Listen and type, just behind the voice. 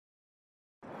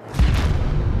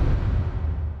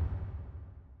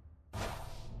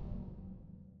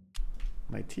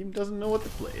My team doesn't know what to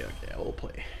play. Okay, I will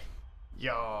play.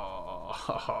 Yo,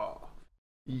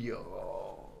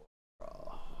 yo.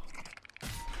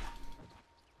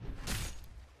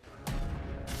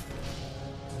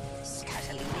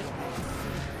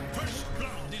 First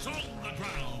blood is on the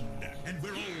ground, and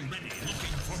we're already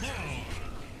looking for more.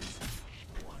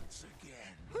 Once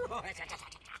again.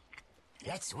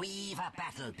 Let's weave a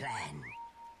battle plan.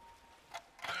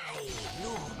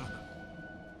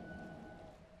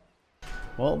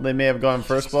 Well, they may have gone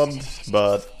first blood,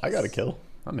 but I got a kill.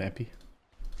 I'm happy.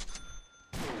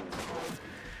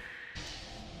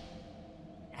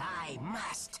 I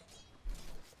must.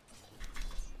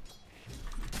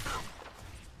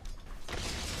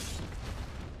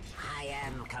 I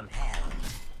am compelled.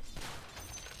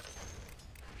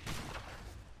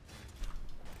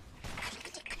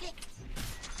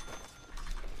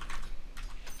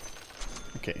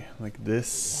 Okay, like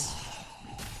this.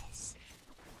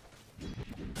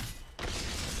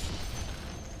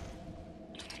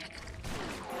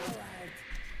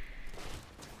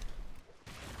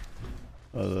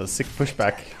 A sick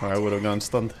pushback, or I would have gone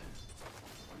stunned.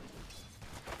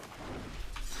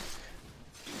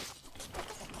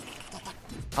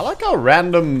 I like how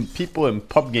random people in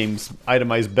pub games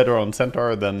itemize better on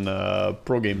Centaur than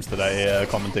pro games that I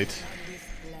commentate.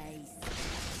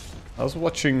 I was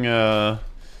watching, or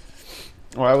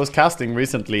I was casting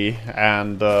recently,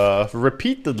 and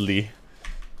repeatedly,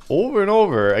 over and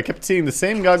over, I kept seeing the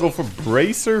same guy go for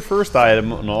Bracer first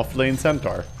item on offlane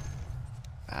Centaur.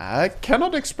 I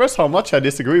cannot express how much I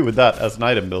disagree with that as an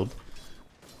item build.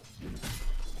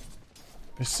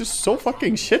 It's just so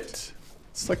fucking shit.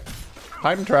 It's like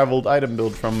time traveled item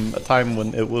build from a time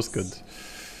when it was good.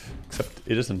 Except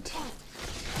it isn't.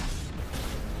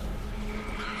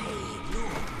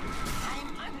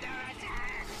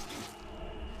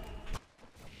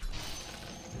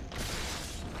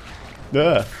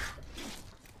 Yeah.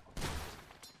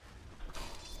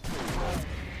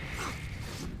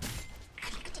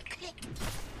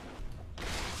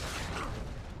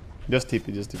 Just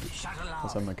TP, just TP.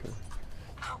 That's on my curve.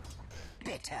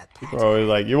 People are always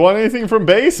like, you want anything from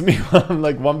base? Meanwhile, I'm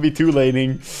like 1v2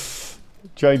 laning.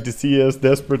 Trying to see us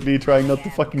desperately, trying not to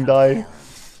fucking die.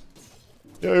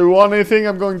 Yo, you want anything?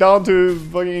 I'm going down to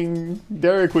fucking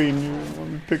Dairy Queen. You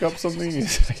want to pick up something?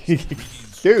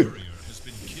 Dude.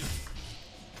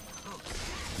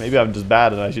 Maybe I'm just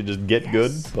bad and I should just get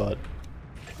good, but...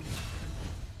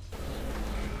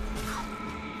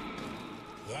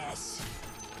 Yes.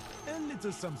 A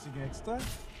little something extra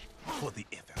for the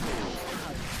effort.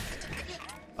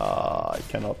 I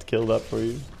cannot kill that for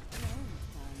you.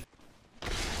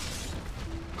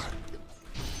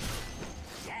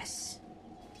 Yes.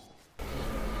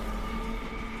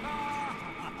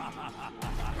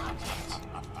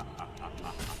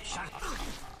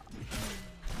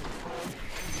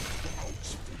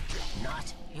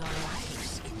 Not your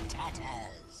lives in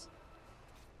tatters.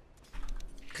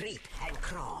 Creep and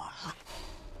crawl.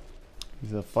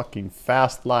 He's a fucking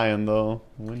fast lion though.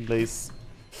 Windlace.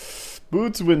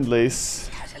 Boots windlace.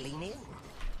 Catalina.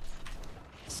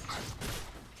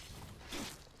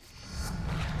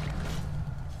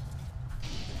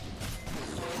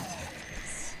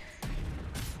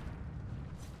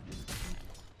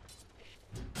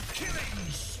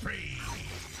 Killing spree.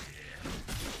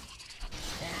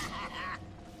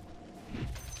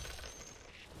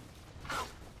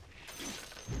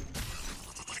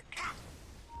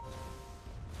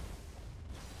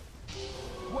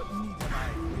 What need am I?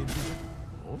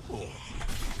 Oh,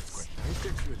 it's quite nice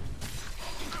actually.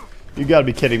 You gotta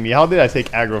be kidding me. How did I take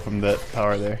aggro from that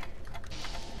tower there?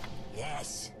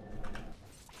 Yes.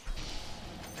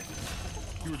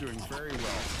 You were doing very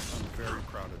well. I'm very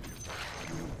proud of you.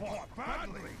 You fought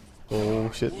badly.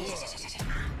 Oh shit.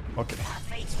 Okay.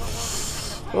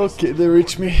 Okay, they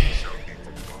reach me.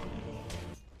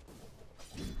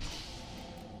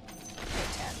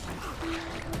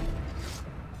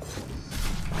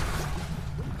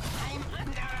 I'm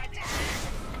under attack.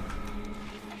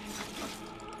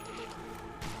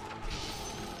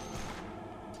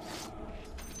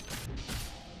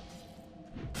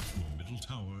 Your middle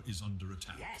tower is under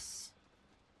attack. Yes.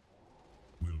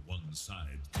 Will one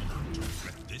side come to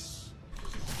regret this?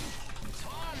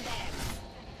 Swarm them.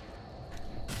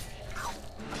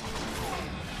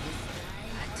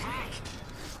 Attack.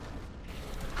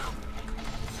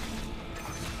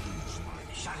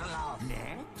 Shuttle off.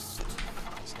 Next.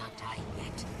 It's not time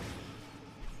yet.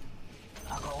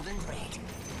 A golden thread.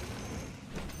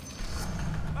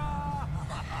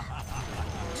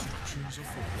 Structures are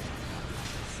fortified.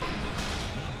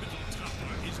 Your middle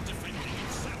tower is defending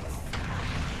itself.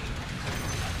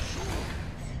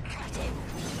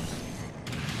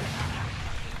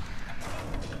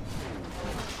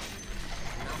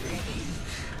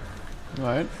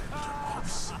 Alright.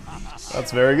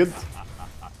 That's very good.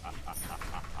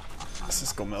 Let's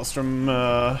just go Maelstrom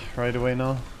right away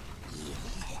now.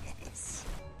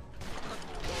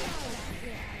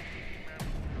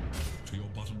 To your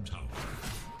bottom tower.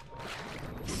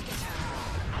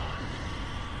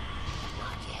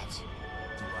 Not yet.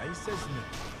 Twice as many.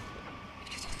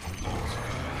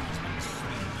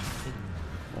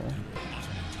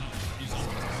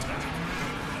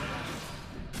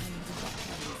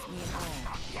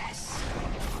 Yes.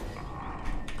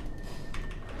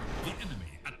 The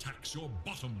enemy attacks your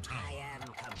bottom tower. I am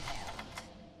compelled.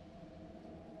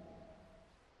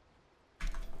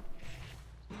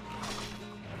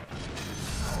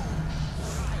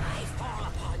 I fall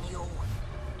upon you.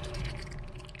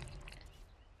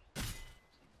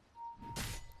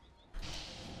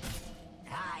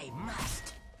 I must.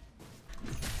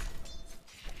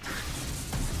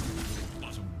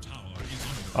 Bottom tower is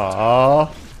under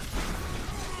Ah.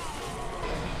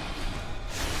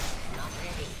 Not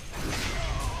ready.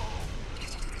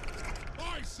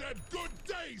 I said good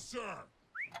day, sir!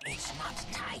 It's not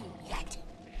time yet.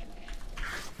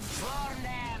 Warn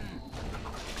them.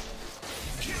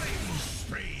 Killing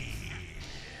spree!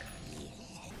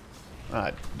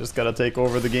 I just gotta take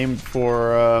over the game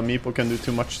before Meeple can do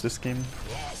too much this game.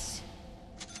 Yes.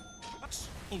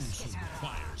 Also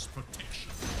requires protection.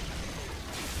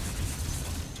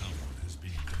 Bottom tower has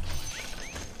been demolished.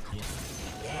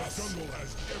 Yes. Jungle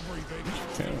has everything.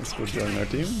 Okay, let's go join our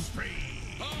team.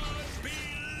 Unbelievable!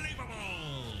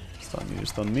 Stun you,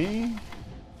 stun me.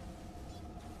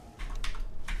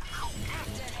 Tower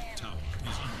is under attack.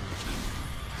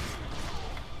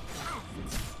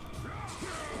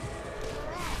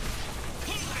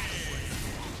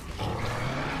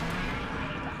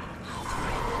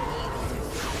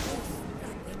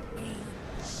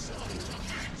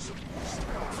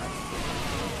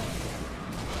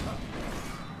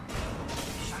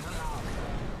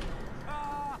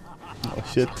 Oh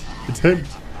shit, it's him!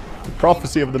 The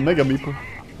prophecy of the Mega Meeple.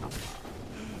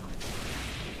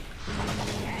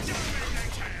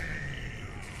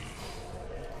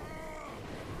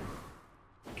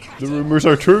 The rumors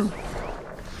are true.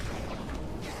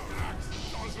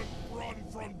 Doesn't run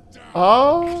from down.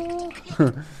 Ah!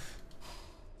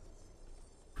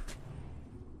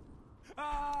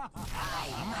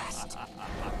 I must.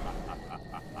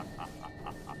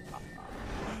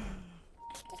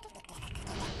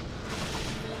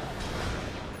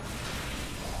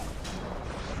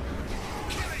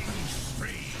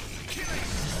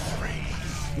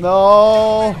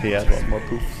 No! He had one more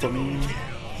poof for me.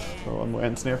 Or one more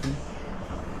ensnare for me.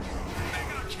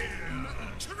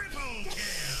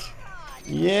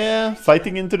 Yeah,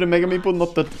 fighting into the Mega Meeple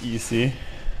not that easy.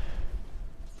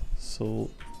 So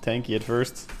tanky at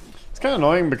first. It's kind of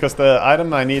annoying because the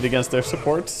item I need against their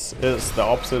supports is the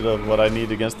opposite of what I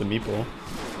need against the Meeple.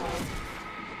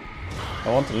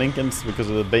 I want the Lincolns because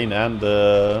of the Bane and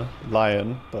the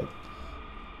Lion, but at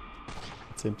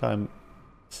the same time,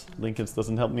 Lincolns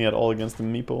doesn't help me at all against the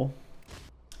Meeple.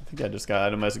 I think I just got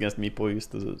itemized against Meeple,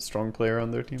 used as a strong player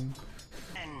on their team.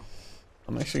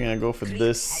 I'm actually gonna go for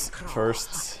this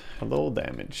first. Low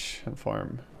damage and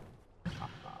farm.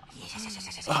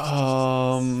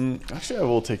 Actually I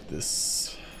will take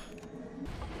this.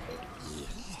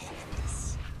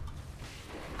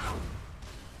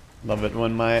 Love it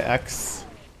when my axe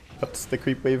cuts the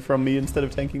creep wave from me instead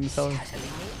of tanking the tower.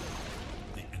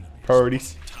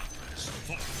 Priorities.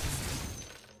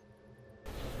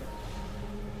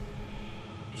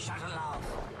 Shuttle off.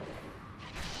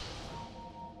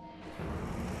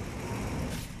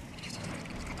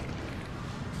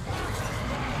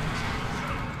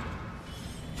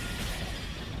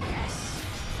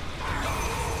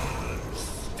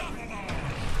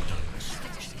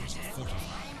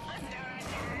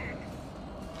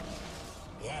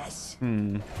 Yes.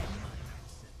 I'm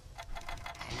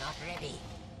not ready.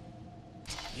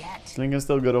 Yet. Lincoln's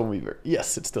still good on Weaver.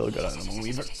 Yes, it's still a good item on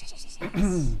Weaver.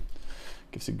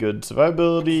 Gives you good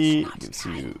survivability, gives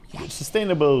you good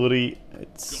sustainability.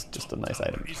 It's just a nice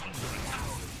item.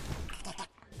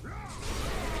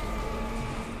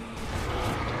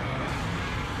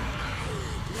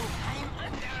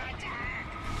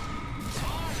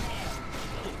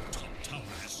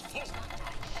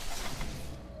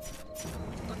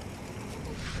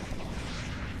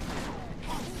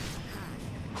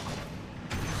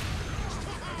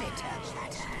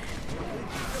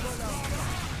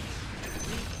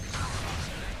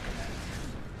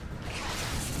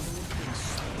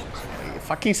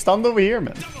 Fucking stunned over here,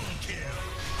 man.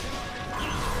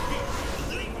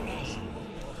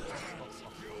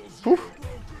 Whew.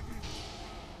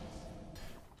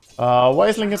 Why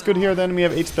is Lincoln's good here? Then we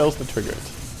have 8 spells that trigger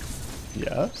it.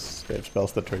 Yes, we have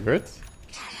spells that trigger it.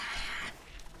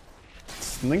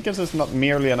 Lincoln's is not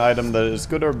merely an item that is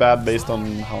good or bad based on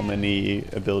how many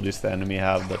abilities the enemy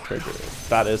have that trigger it.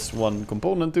 That is one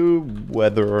component to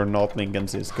whether or not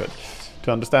Lincoln's is good.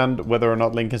 To understand whether or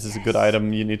not Lincoln's is a good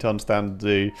item, you need to understand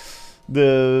the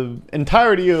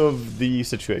entirety of the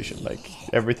situation. Like,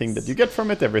 everything that you get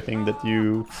from it, everything that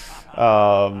you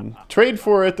trade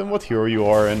for it, and what hero you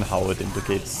are, and how it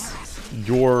implicates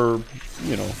your,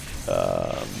 you know,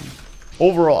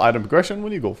 overall item progression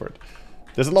when you go for it.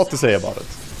 There's a lot to say about it.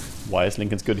 Why is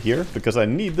Lincoln's good here? Because I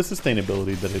need the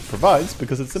sustainability that it provides,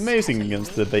 because it's amazing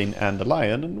against the Bane and the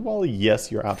Lion, and while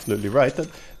yes, you're absolutely right that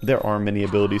there are many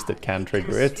abilities that can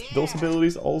trigger it, those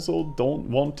abilities also don't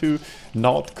want to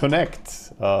not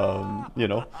connect. You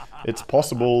know, it's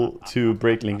possible to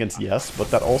break Lincoln's, yes, but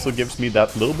that also gives me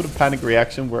that little bit of panic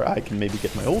reaction where I can maybe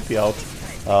get my ulti out.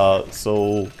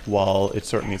 So while it's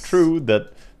certainly true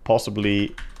that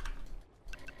possibly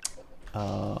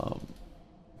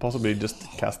just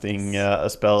casting a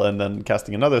spell and then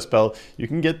casting another spell, you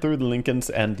can get through the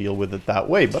Lincolns and deal with it that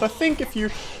way. But I think if you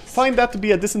find that to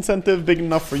be a disincentive big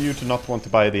enough for you to not want to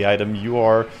buy the item, you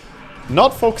are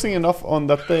not focusing enough on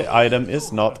that the item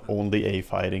is not only a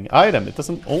fighting item. It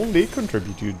doesn't only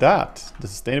contribute to that. The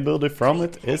sustainability from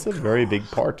it is a very big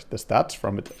part. The stats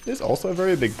from it is also a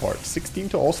very big part. 16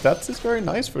 to all stats is very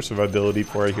nice for survivability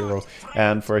for a hero.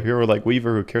 And for a hero like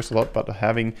Weaver, who cares a lot about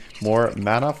having more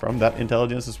mana from that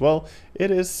intelligence as well, it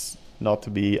is not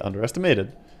to be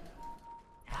underestimated.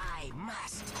 I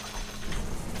must.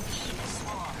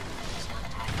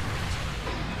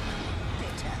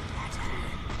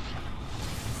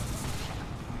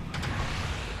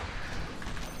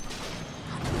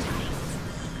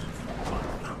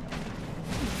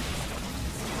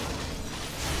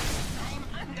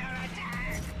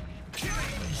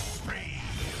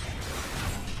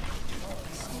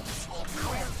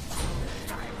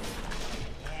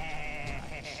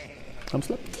 I'm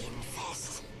slipped.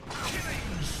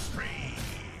 Killing spree.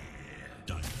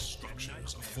 Dire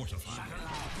structures are fortified.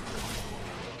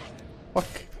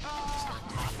 Fuck.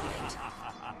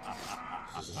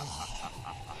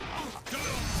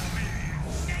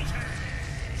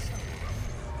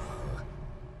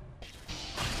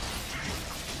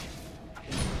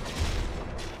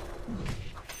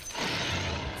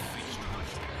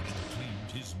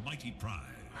 Claimed his mighty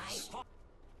prize.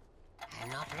 I'm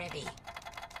not ready.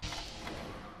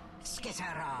 Skitter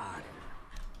on.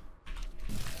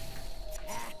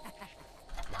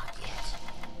 Not yet.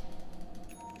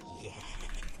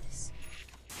 Yes.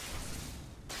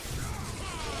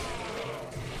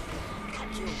 Cut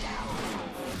you down.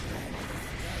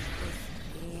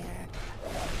 Here.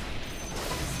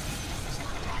 It's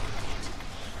not time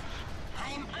yet.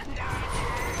 I'm under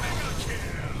attack.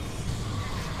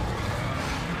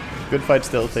 Good fight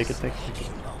still. Take it, take it, take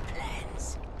it. No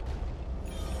plans.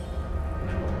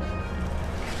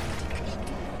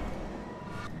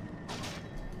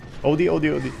 OD, OD,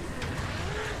 OD.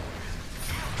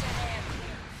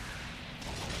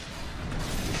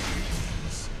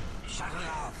 Shut it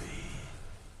off.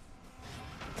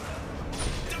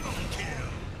 Double kill.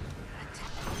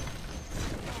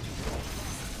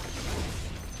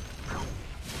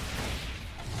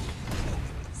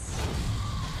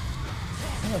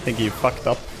 I think he fucked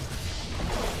up.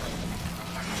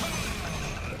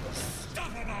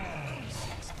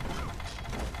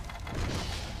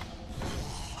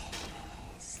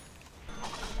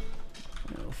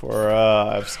 For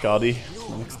I have Scotty,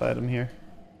 the next item here.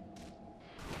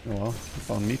 Oh well, I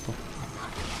found Meeple.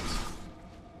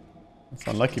 That's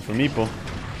unlucky for Meeple.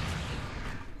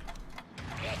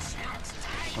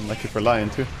 Unlucky for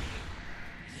Lion too.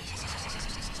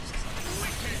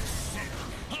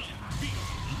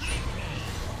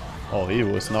 Oh, he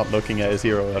was not looking at his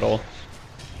hero at all.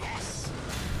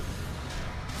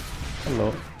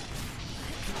 Hello.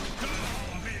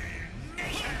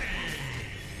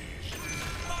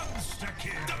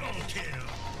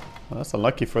 Well, that's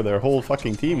unlucky for their whole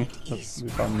fucking team that we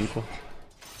found Meeple.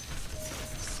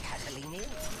 Scuttling in.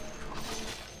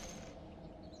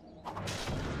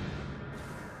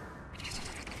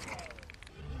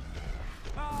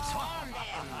 Swarm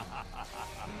them.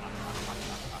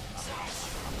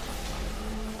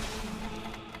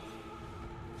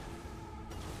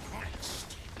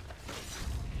 Next.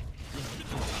 Your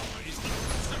middle tower is under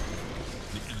attack.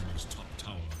 The enemy's top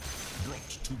tower brought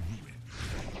to ruin.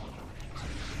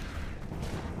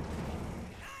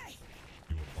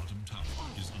 Your bottom tower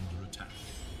is under attack.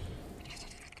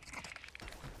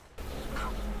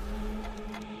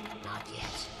 Not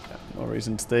yet. Yeah, no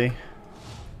reason to stay.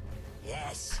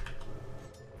 Yes.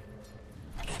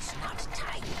 It's not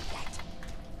time yet.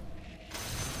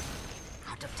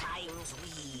 Out of time's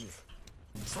weave.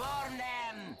 Swarm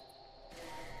them!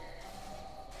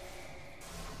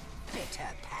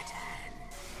 Bitter pattern.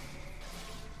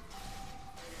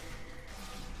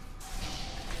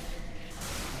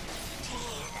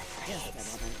 Tear the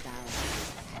threads.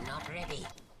 I'm not ready.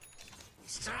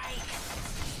 Strike!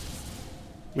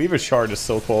 Weaver's Shard is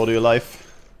so quality of life.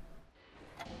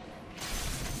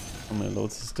 How many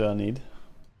loads do I need?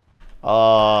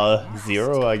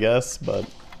 0 I guess, but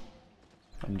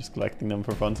I'm just collecting them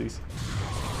for funsies.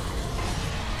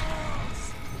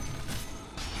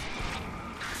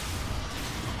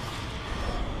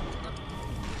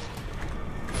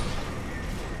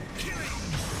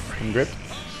 And grip.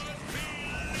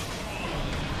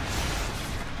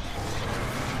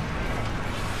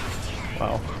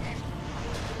 Wow.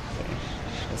 Okay.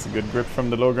 That's a good grip from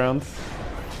the low ground.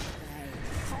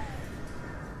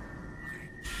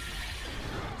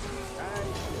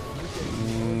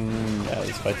 Yeah,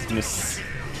 this fight's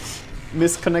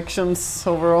misconnections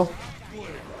overall.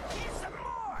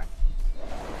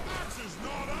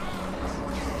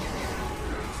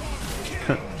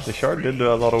 The shard did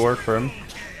do a lot of work for him.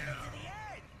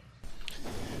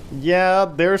 Yeah,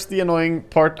 there's the annoying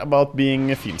part about being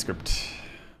a fiend script.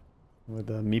 With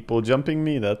a meeple jumping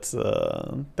me, that's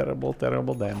terrible,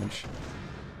 terrible damage.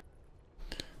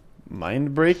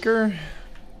 Mindbreaker?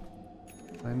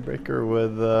 Mindbreaker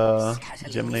with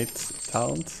Geminate's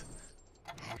talent.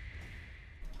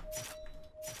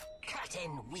 Cut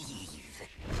and weave.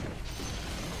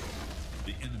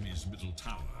 The enemy's middle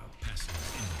tower passes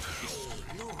into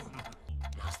history.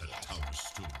 As that tower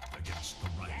stood against the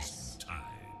rising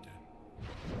tide.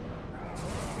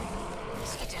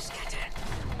 Skitter scatter.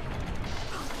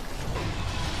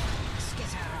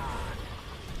 Skitter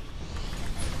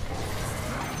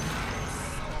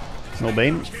on. No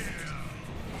Bane.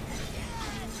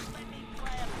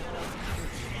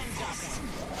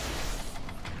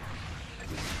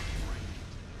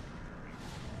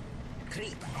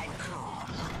 Creep and crawl.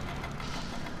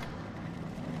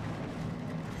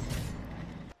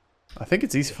 I think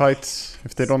it's easy fight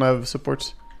if they don't have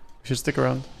supports. We should stick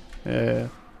around. Yeah.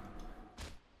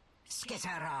 Skitter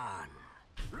on.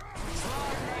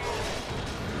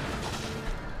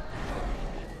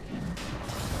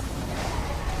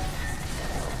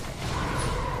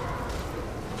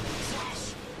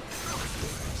 Slash.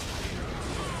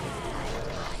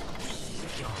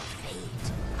 Weave your fate.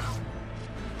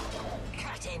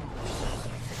 Cut and weave.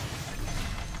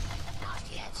 Not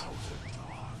yet.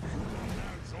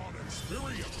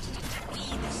 Be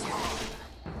the storm.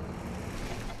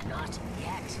 Not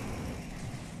yet.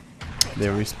 They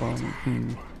respawn.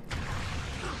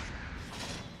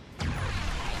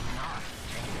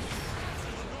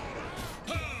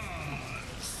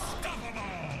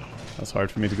 That's hard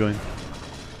for me to go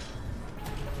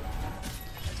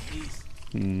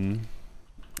in.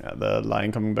 Yeah, the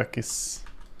line coming back is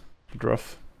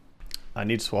rough. I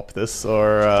need to swap this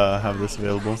or have this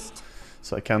available,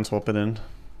 so I can swap it in.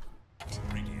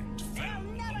 Radiant fell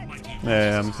the mighty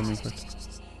Yeah, I'm coming for it.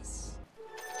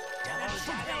 Double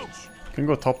damage. Can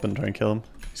go top and try and kill him.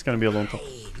 He's gonna be alone top.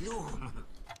 Hey, Loom.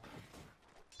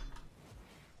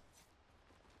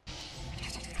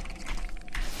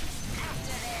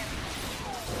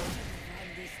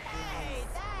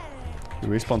 He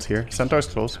respawns here. Centaur's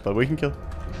close, but we can kill.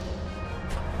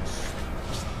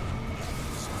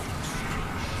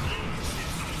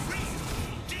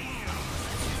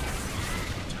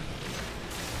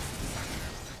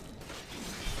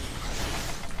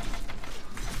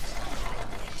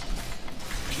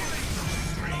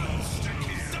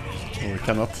 Oh, we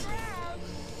cannot.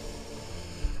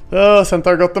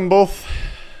 Centaur got them both.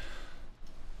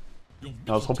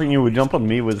 I was hoping he would jump on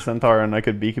me with Centaur and I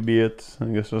could BKB it. I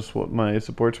guess that's what my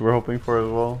supports were hoping for as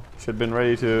well. Should have been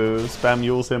ready to spam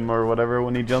Yules him or whatever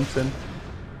when he jumps in.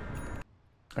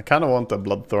 I kind of want a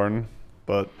Bloodthorn,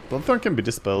 but Bloodthorn can be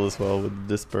dispelled as well with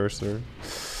Disperser.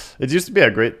 It used to be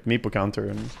a great meeple counter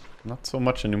and not so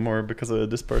much anymore because of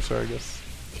the Disperser, I guess.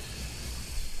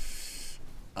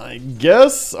 I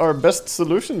guess our best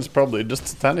solution is probably just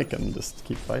Satanic and just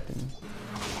keep fighting.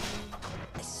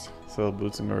 Still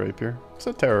boosting my rapier. It's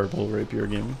a terrible rapier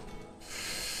game.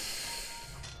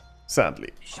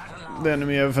 Sadly. The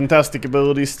enemy have fantastic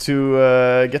abilities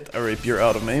to get a rapier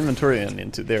out of my inventory and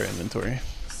into their inventory.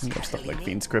 You have stuff like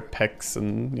Fiend's Grip, Hex,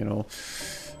 and you know,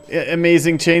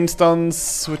 amazing chain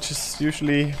stuns, which is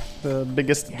usually the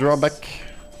biggest drawback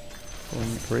on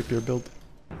a rapier build.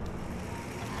 I'm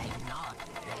not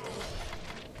ready.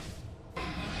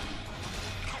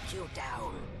 Cut you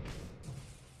down.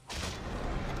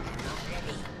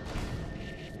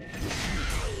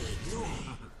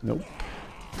 Nope.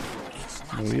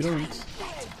 No, you don't.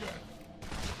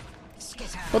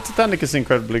 But Satanic is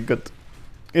incredibly good.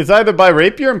 It's either buy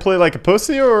Rapier and play like a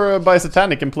pussy, or buy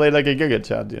Satanic and play like a Giga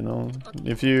Chad, you know?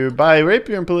 If you buy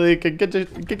Rapier and play like a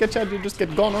Giga Chad, you just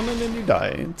get gone on and then you die.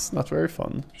 It's not very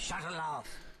fun. Shuttle off.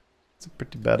 It's a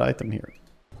pretty bad item here.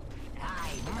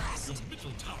 I must. Your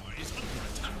middle tower is under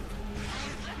attack.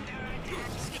 Your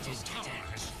middle tower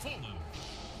has fallen.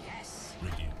 Yes.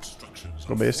 Radiant structures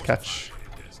Go are base catch.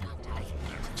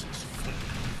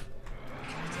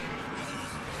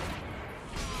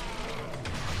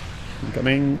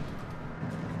 Incoming.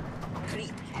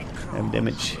 Creep and crawl. And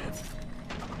damage.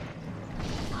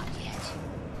 Not yet.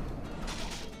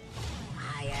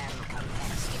 I am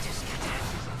compensatory scatter.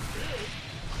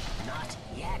 Not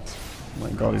yet. Oh my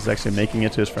god, he's actually making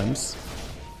it to his friends.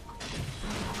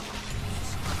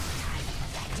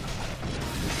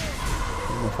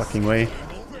 No fucking way.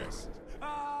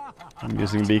 I'm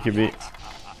using BKB.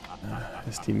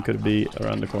 His team could be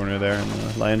around the corner there,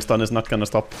 and Lion Stun is not gonna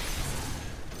stop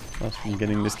us from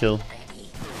getting this kill.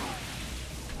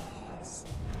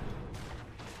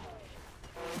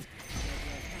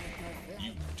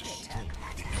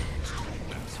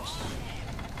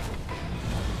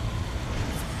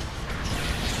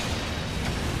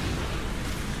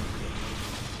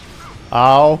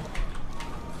 Ow.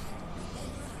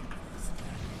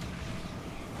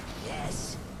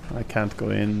 Yes. I can't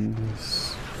go in.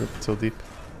 He's ripped so deep.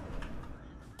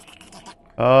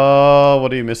 Oh,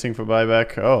 what are you missing for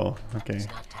buyback? Oh, okay. It's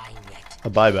not time yet. A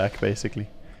buyback, basically.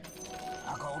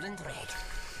 A golden thread.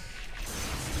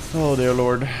 Oh dear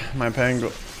lord, my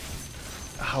Pango.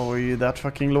 How are you that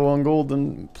fucking low on gold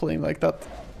and playing like that?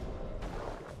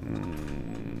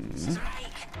 Strike.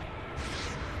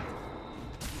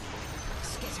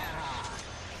 Skitter.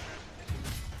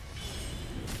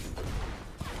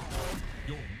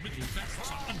 Your middle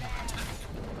barracks are under attack.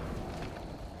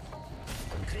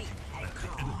 Creep and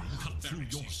crawl. Cut through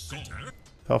your center.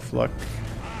 Tough luck.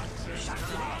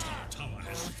 Tower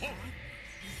has fallen.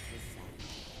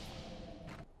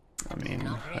 I mean,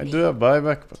 I do have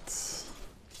buyback, but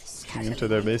getting into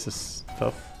their base is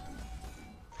tough.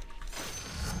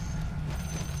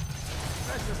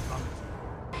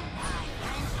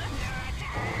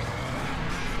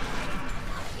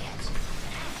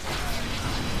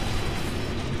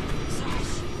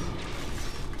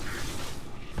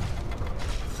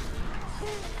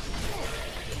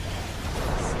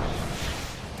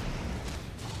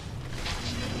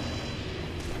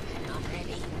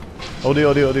 OD,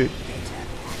 OD, OD.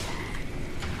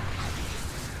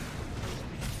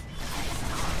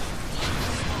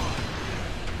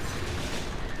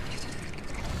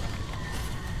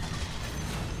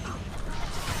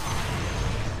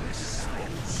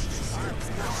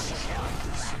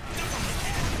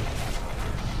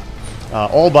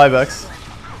 All buybacks.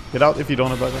 Get out if you don't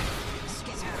have buyback.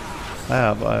 I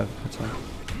have, it's fine.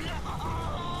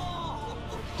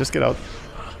 Just get out.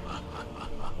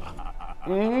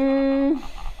 Can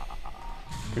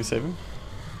we save him?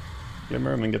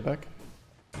 Glimmer him and get back.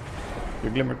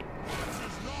 You're glimmered.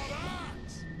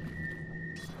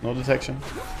 No detection.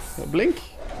 Blink.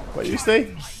 Why do you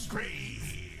stay?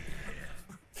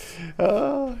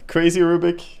 Crazy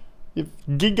Rubik. You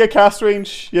have Giga cast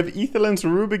range. You have Ethelyn's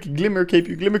Rubik Glimmer Cape.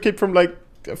 You Glimmer Cape from like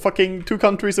fucking 2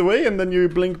 countries away and then you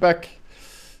blink back.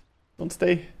 Don't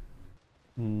stay.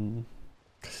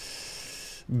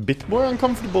 Bit more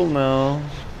uncomfortable now.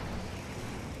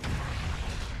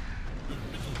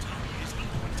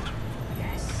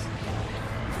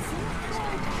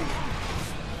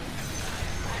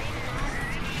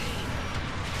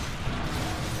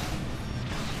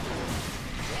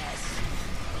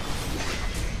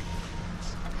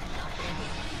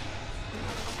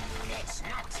 It's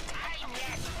not time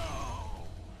yet.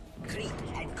 Creep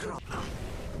and crawl.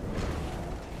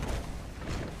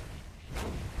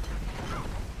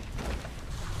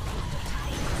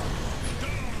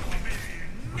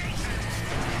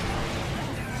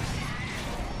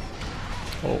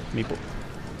 Oh, meeple.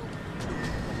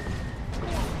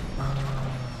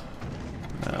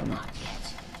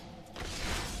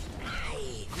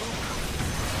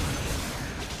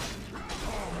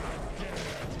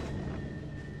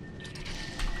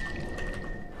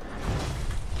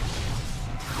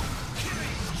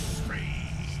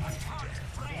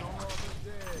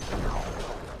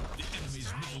 The enemy's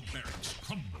middle barracks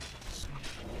crumbles.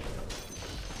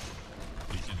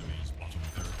 The enemy's bottom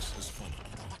barracks has fallen.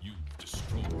 You've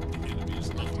destroyed the enemy's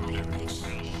upper barracks. Now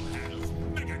have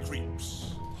mega creeps.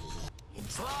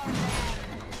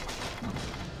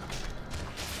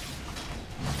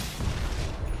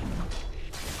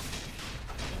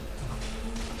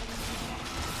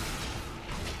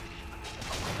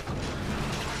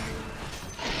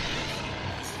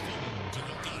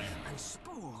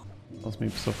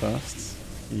 sleep so fast.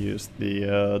 He used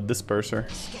the disperser.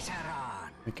 Skitter on.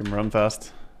 Make him run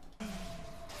fast.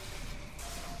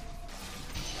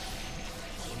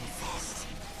 Infest.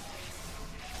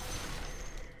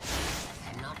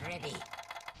 I'm not ready.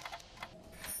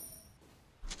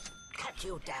 Cut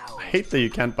you down. I hate that you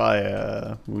can't buy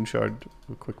a wound shard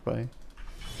with quick buy.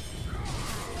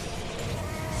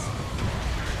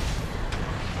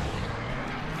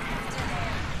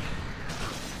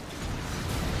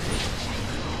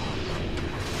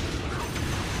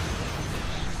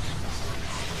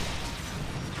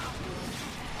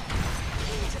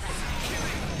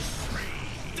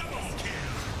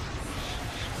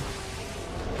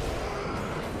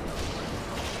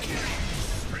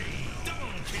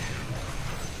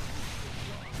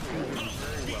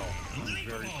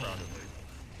 Very proud of you.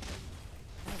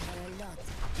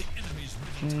 The enemy's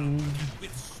middle tower can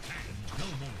withstand no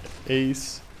more.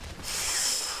 Ace.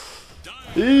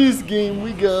 Ace game,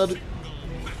 we got it.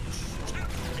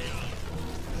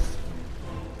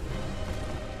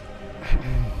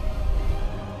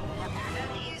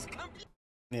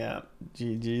 Yeah,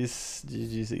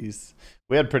 GG's Ace.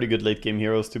 We had pretty good late game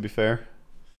heroes, to be fair.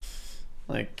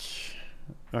 Like,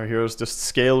 our heroes just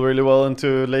scale really well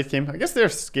into late game. I guess they're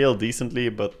scaled decently,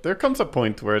 but there comes a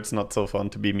point where it's not so fun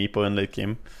to be Meepo in late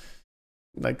game.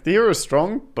 Like, the hero is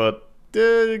strong, but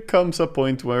there comes a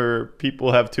point where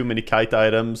people have too many kite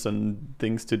items and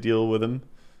things to deal with them.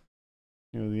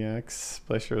 You know, the axe.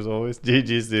 Pleasure as always.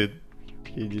 GG's, dude.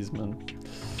 GG's, man.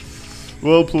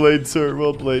 Well played, sir.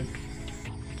 Well played.